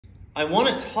I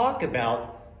want to talk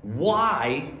about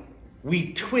why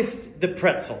we twist the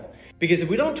pretzel. Because if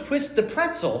we don't twist the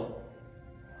pretzel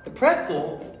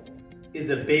is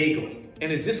a bagel.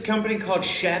 And is this company called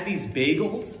Shappy's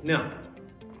Bagels? No.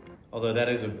 Although that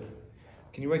is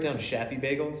can you write down Shappy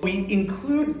Bagels? We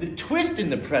include the twist in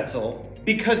the pretzel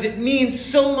because it means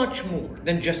so much more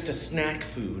than just a snack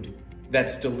food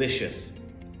that's delicious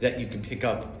that you can pick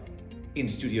up in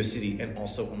Studio City and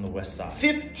also on the west side.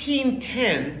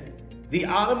 1510, the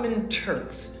Ottoman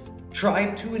Turks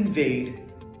tried to invade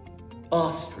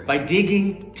Austria by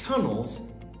digging tunnels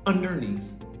underneath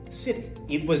the city.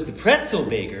 It was the pretzel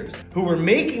bakers who were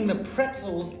making the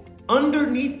pretzels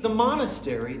underneath the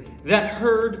monastery that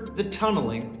heard the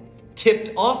tunneling,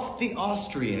 tipped off the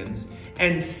Austrians,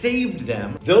 and saved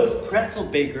them. Those pretzel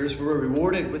bakers were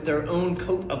rewarded with their own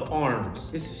coat of arms.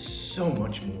 This is so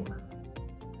much more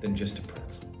than just a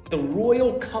pretzel. The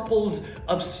royal couples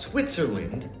of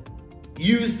Switzerland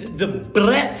used the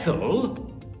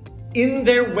pretzel in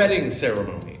their wedding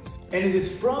ceremonies. And it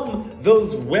is from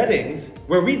those weddings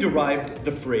where we derived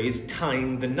the phrase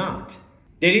tying the knot.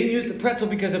 They didn't use the pretzel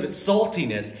because of its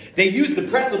saltiness. They used the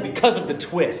pretzel because of the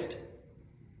twist.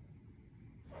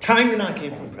 Tying the knot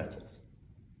came from pretzels.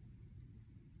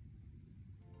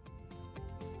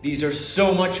 These are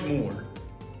so much more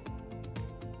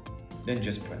than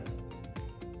just pretzels.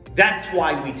 That's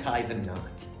why we tie the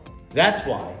knot. That's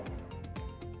why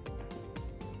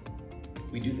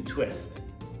we do the twist.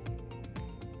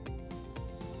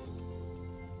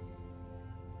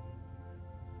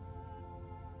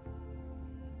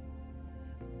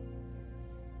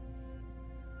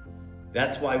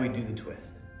 That's why we do the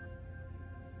twist.